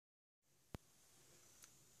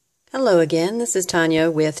Hello again, this is Tanya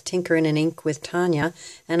with Tinkering in Ink with Tanya,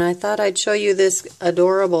 and I thought I'd show you this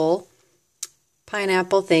adorable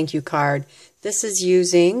pineapple thank you card. This is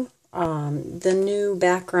using the new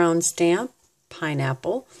background stamp,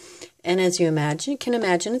 pineapple, and as you can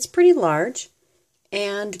imagine it's pretty large,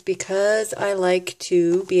 and because I like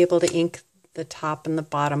to be able to ink the top and the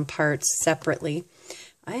bottom parts separately,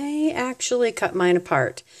 I actually cut mine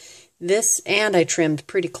apart. And I trimmed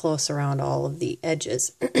pretty close around all of the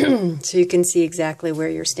edges so you can see exactly where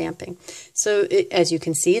you're stamping. So as you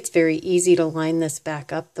can see, it's very easy to line this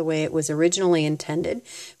back up the way it was originally intended,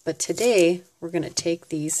 but today we're going to take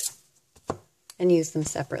these and use them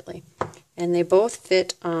separately. And they both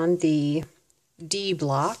fit on the D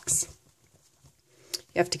blocks.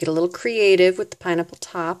 You have to get a little creative with the pineapple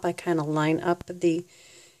top. I kind of line up the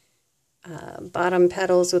bottom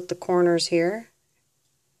petals with the corners here.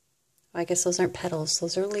 I guess those aren't petals,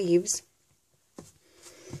 those are leaves.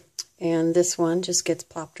 And this one just gets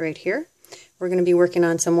plopped right here. We're going to be working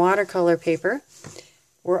on some watercolor paper.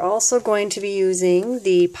 We're also going to be using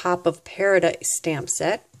the Pop of Paradise stamp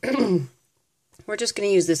set. We're just going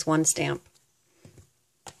to use this one stamp.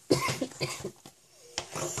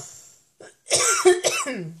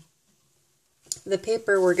 The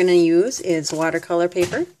paper we're going to use is watercolor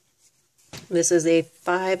paper. This is a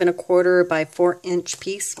 5 1/4 by 4 inch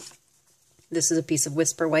piece. This is a piece of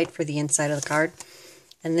Whisper White for the inside of the card.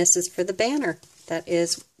 And this is for the banner. That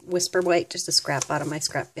is Whisper White, just a scrap out of my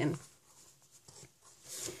scrap bin.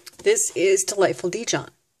 This is Delightful Dijon.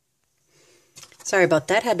 Sorry about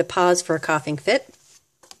that, had to pause for a coughing fit.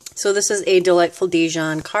 So this is a Delightful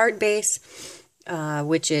Dijon card base,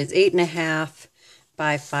 which is 8 1/2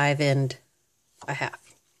 by 5 1/2.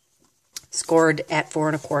 Scored at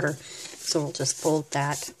 4 1/4. So we'll just fold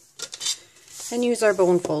that and use our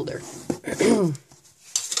bone folder.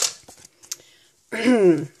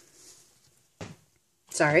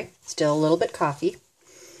 Sorry, still a little bit coffee.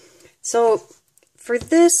 So for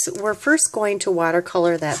this, we're first going to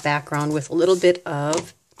watercolor that background with a little bit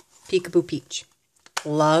of Peekaboo Peach.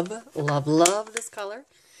 Love, love, love this color.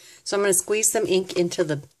 So I'm going to squeeze some ink into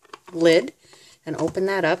the lid and open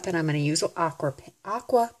that up, and I'm going to use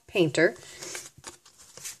aqua painter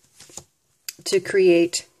to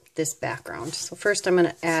create this background. So first I'm going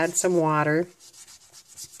to add some water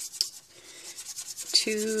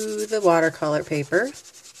to the watercolor paper.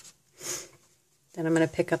 Then I'm going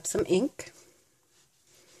to pick up some ink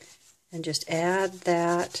and just add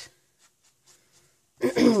that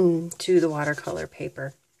to the watercolor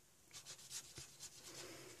paper.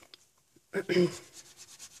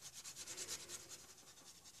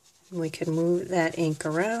 We can move that ink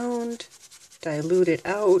around, dilute it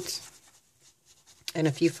out. And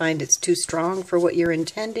if you find it's too strong for what you're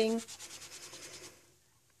intending,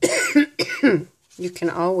 you can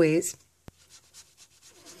always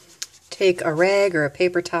take a rag or a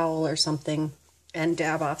paper towel or something and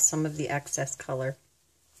dab off some of the excess color,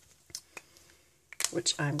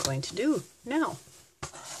 which I'm going to do now.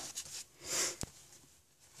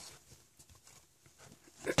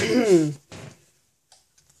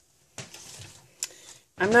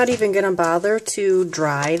 I'm not even going to bother to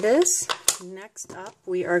dry this. Next up,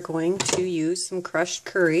 we are going to use some crushed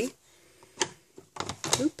curry.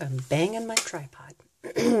 Oop, I'm banging my tripod.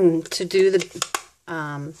 To do the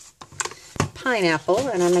pineapple,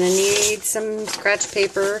 and I'm going to need some scratch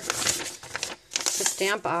paper to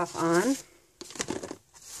stamp off on.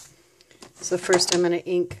 So first I'm going to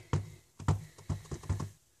ink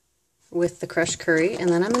with the crushed curry, and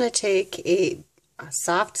then I'm going to take a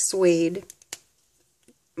soft suede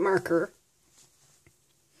marker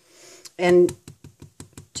and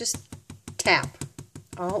just tap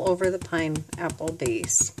all over the pineapple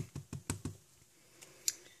base.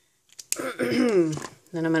 Then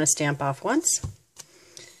I'm going to stamp off once,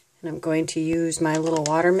 and I'm going to use my little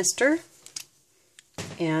water mister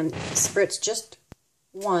and spritz just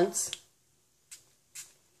once,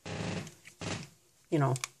 you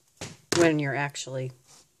know, when you're actually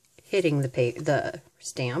hitting the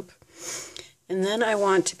stamp. And then I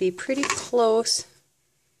want to be pretty close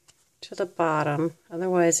to the bottom,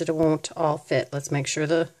 otherwise it won't all fit. Let's make sure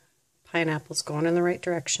the pineapple's going in the right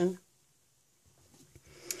direction.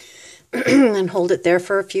 And hold it there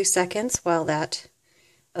for a few seconds while that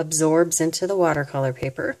absorbs into the watercolor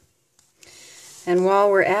paper. And while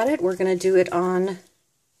we're at it, we're going to do it on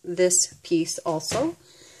this piece also.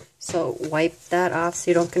 So wipe that off so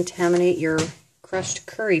you don't contaminate your crushed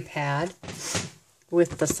curry pad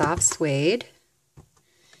with the soft suede.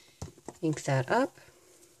 Ink that up.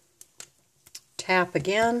 Tap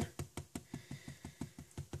again.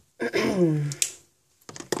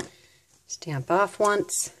 Stamp off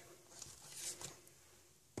once.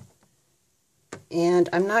 And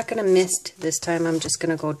I'm not going to mist this time. I'm just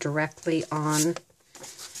going to go directly on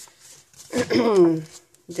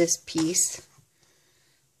this piece.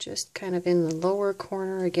 Just kind of in the lower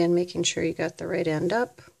corner. Again, making sure you got the right end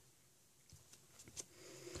up.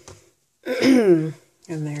 And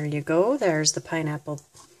there you go. There's the pineapple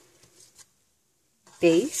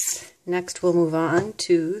base. Next we'll move on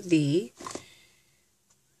to the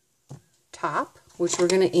top, which we're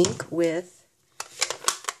going to ink with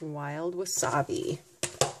Wild Wasabi.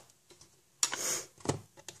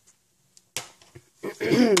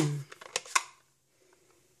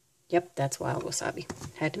 Yep, that's Wild Wasabi.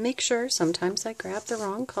 Had to make sure. Sometimes I grab the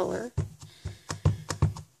wrong color.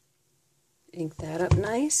 Ink that up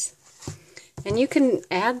nice. And you can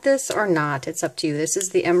add this or not. It's up to you. This is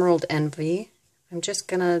the Emerald Envy. I'm just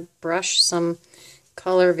going to brush some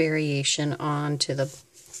color variation onto the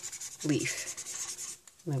leaf.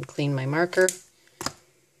 I'm going to clean my marker.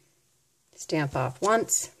 Stamp off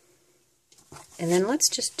once. And then let's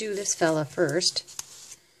just do this fella first.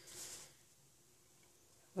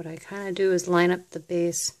 What I kind of do is line up the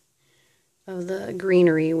base of the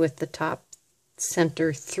greenery with the top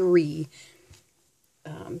center 3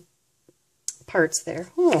 parts there.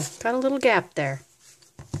 Oh, got a little gap there.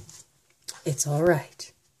 It's all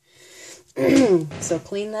right. So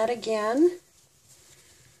clean that again.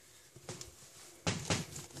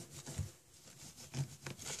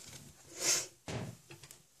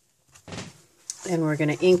 And we're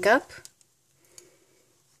going to ink up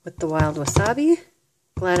with the Wild Wasabi.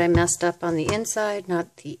 Glad I messed up on the inside,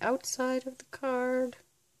 not the outside of the card.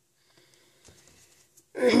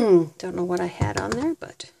 Don't know what I had on there,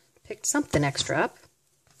 but picked something extra up.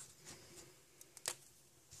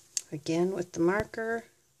 Again with the marker.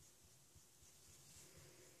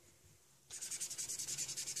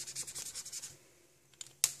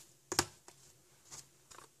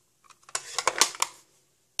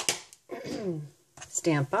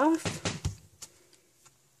 Stamp off.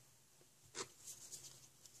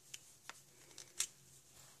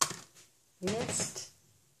 Mist.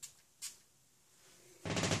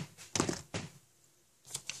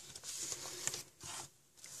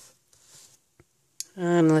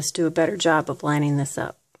 Let's do a better job of lining this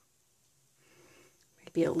up.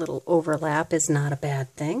 Maybe a little overlap is not a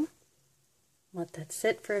bad thing. Let that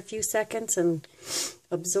sit for a few seconds and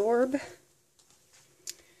absorb.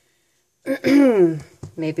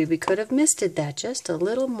 Maybe we could have misted that just a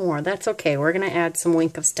little more. That's okay. We're going to add some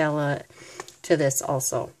Wink of Stella to this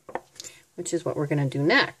also, which is what we're going to do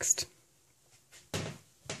next.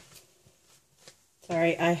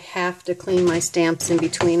 Sorry, I have to clean my stamps in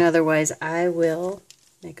between, otherwise I will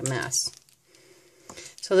make a mess.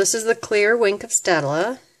 So this is the clear Wink of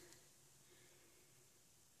Stella.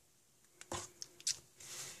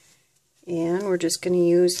 And we're just going to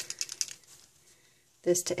use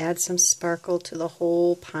this to add some sparkle to the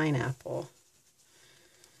whole pineapple.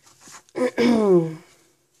 I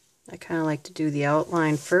kind of like to do the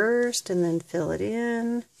outline first and then fill it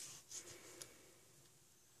in.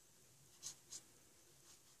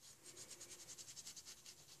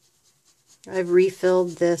 I've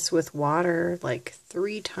refilled this with water like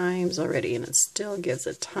 3 times already and it still gives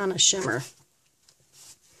a ton of shimmer.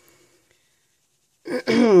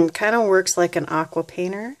 Kind of works like an aqua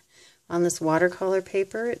painter. On this watercolor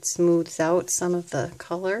paper, it smooths out some of the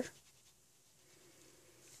color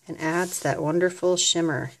and adds that wonderful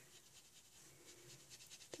shimmer.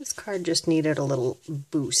 This card just needed a little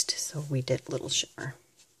boost, so we did a little shimmer.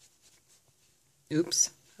 Oops,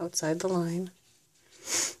 outside the line.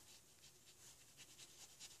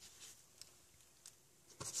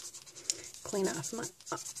 Clean off my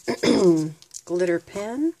glitter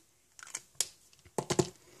pen.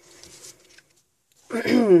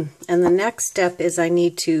 And the next step is I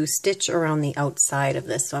need to stitch around the outside of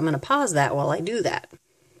this. So I'm going to pause that while I do that.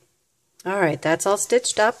 Alright, that's all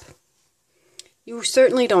stitched up. You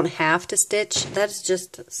certainly don't have to stitch. That's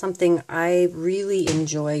just something I really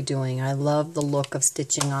enjoy doing. I love the look of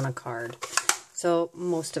stitching on a card. So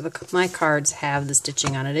most of my cards have the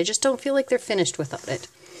stitching on it. I just don't feel like they're finished without it.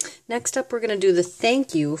 Next up, we're going to do the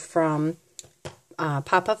thank you from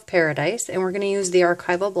Pop of Paradise. And we're going to use the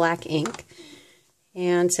Archival Black ink.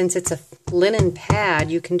 And since it's a linen pad,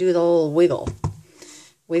 you can do the little wiggle.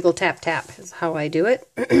 Wiggle, tap, tap is how I do it.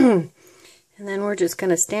 And then we're just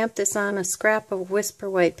going to stamp this on a scrap of Whisper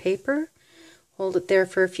White paper. Hold it there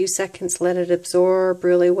for a few seconds, let it absorb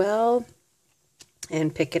really well,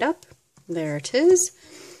 and pick it up. There it is.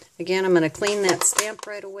 Again, I'm going to clean that stamp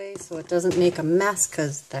right away so it doesn't make a mess,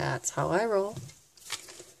 because that's how I roll.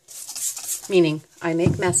 Meaning, I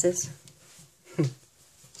make messes.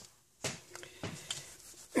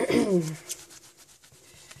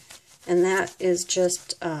 And that is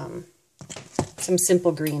just some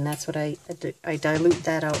simple green. That's what I dilute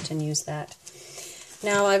that out and use that.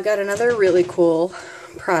 Now I've got another really cool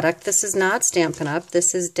product. This is not Stampin' Up.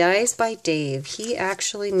 This is Dies by Dave. He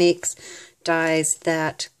actually makes dies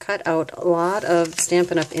that cut out a lot of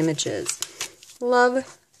Stampin' Up images.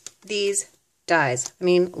 Love these dies. I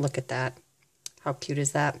mean, look at that. How cute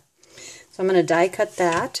is that? So I'm going to die cut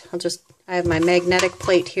that. I have my magnetic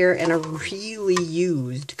plate here and a really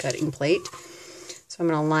used cutting plate. So I'm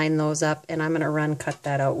going to line those up and I'm going to cut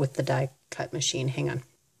that out with the die cut machine. Hang on.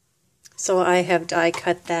 So I have die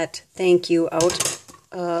cut that thank you out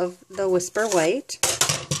of the Whisper White.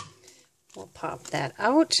 We'll pop that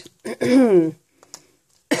out.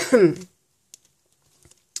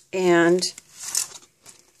 And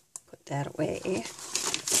put that away.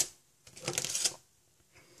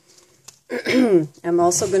 I'm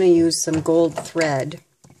also going to use some gold thread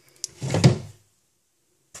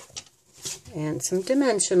and some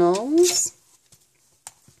dimensionals.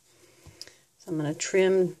 So I'm going to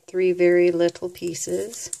trim 3 very little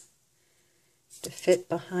pieces to fit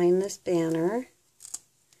behind this banner.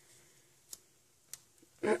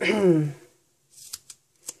 And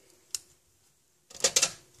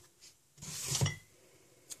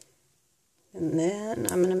then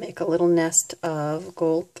I'm going to make a little nest of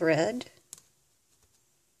gold thread.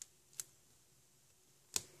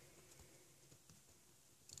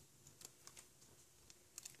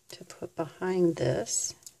 To put behind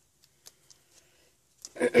this.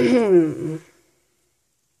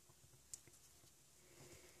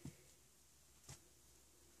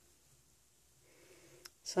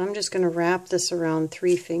 So I'm just going to wrap this around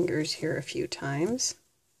 3 fingers here a few times.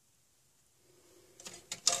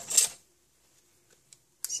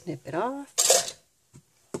 Snip it off.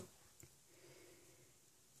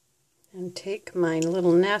 And take my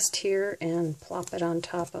little nest here and plop it on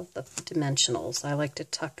top of the dimensionals. I like to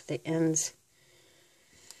tuck the ends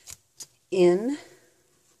in.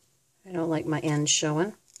 I don't like my ends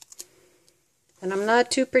showing. And I'm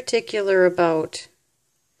not too particular about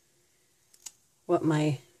what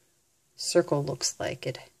my circle looks like.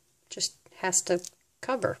 It just has to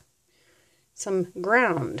cover some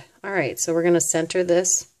ground. Alright, so we're going to center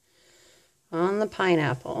this on the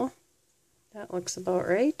pineapple. That looks about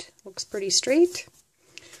right. Looks pretty straight.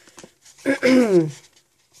 And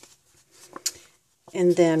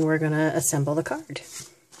then we're going to assemble the card.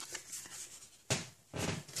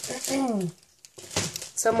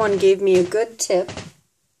 Someone gave me a good tip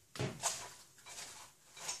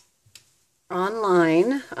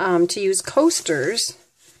online to use coasters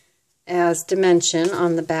as dimension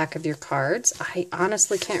on the back of your cards. I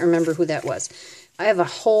honestly can't remember who that was. I have a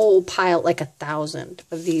whole pile, like 1,000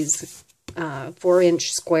 of these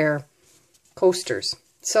 4-inch square coasters.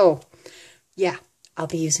 So, yeah, I'll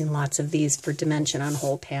be using lots of these for dimension on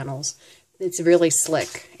whole panels. It's really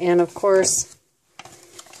slick. And of course,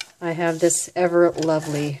 I have this ever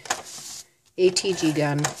lovely ATG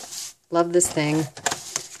gun. Love this thing.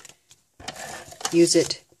 Use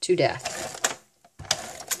it to death.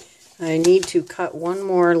 I need to cut one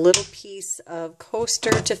more little piece of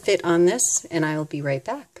coaster to fit on this, and I'll be right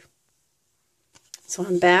back. So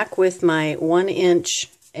I'm back with my 1-inch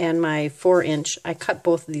and my 4-inch. I cut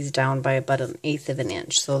both of these down by about 1/8 of an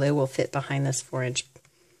inch, so they will fit behind this 4-inch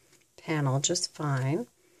panel just fine.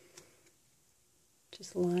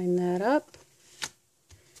 Just line that up.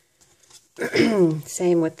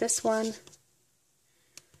 Same with this one.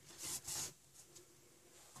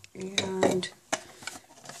 And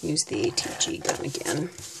use the ATG gun again.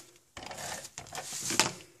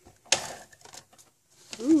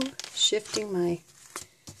 Ooh, shifting my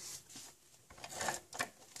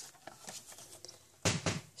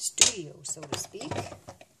studio, so to speak.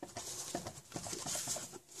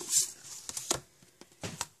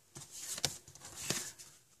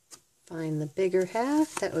 Find the bigger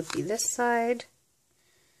half, that would be this side.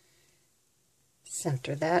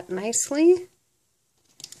 Center that nicely.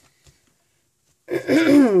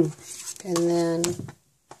 And then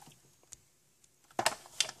a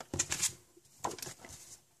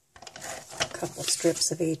couple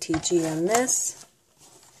strips of ATG on this.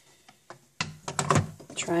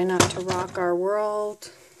 Try not to rock our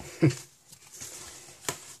world.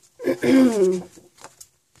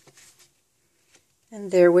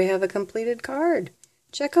 And there we have a completed card.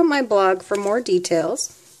 Check out my blog for more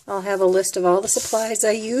details. I'll have a list of all the supplies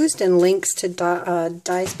I used and links to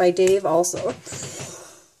Dies by Dave also.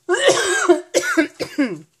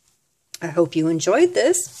 I hope you enjoyed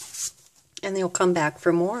this, and you'll come back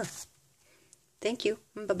for more. Thank you.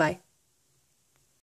 Bye-bye.